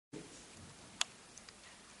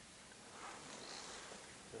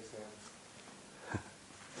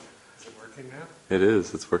working now? It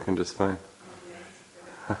is. It's working just fine.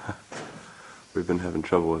 We've been having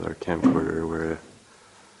trouble with our camcorder where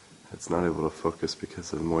it's not able to focus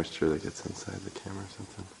because of moisture that gets inside the camera or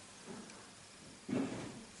something.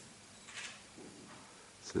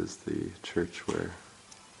 This is the church where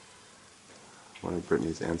one of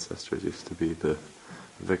Brittany's ancestors used to be the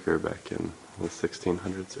vicar back in the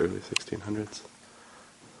 1600s, early 1600s,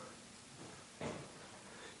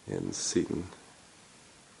 in Seaton,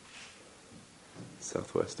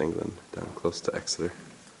 southwest England, down close to Exeter.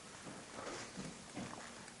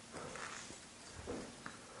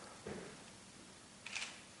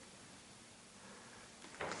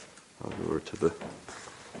 I'll go over to the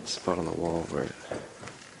spot on the wall where it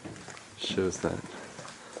shows that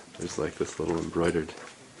there's like this little embroidered.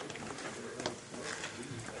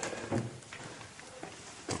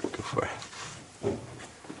 Go for it.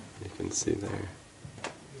 You can see there,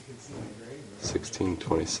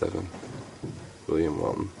 1627, William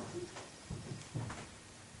Walton.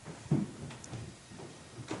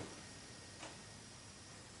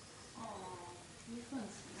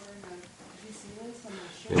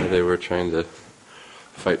 Yeah, they were trying to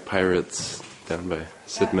fight pirates down by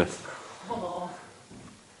Sidmouth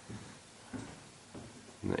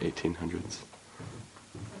in the 1800s.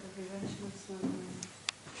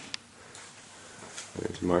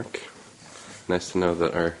 There's Mark. Nice to know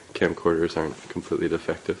that our camcorders aren't completely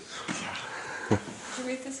defective. Did you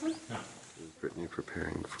read this one? No. This is Brittany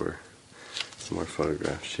preparing for some more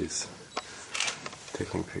photographs. She's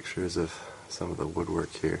taking pictures of some of the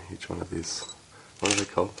woodwork here. Each one of these, what are they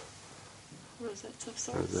called? Rosettes of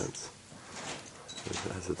sorts. Rosettes. It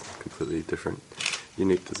has a completely different,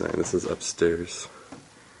 unique design. This is upstairs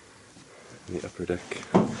in the upper deck.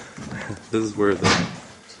 This is where isn't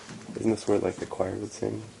this where like the choir would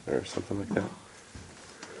sing or something like that?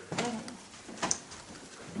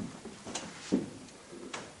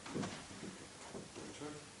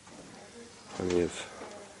 Plenty of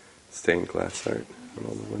stained glass art on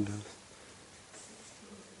all the windows.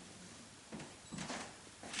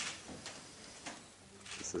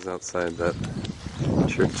 This is outside that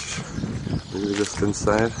church we were just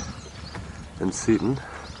inside in Seaton,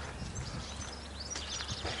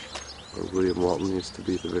 where William Walton used to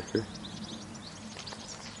be the vicar.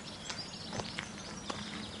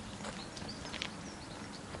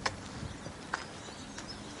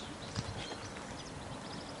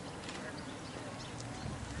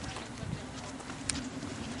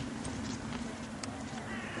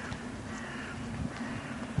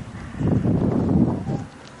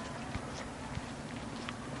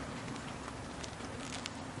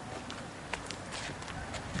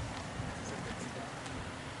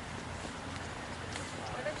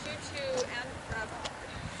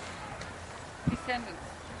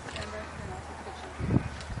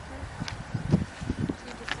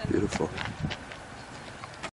 Beautiful.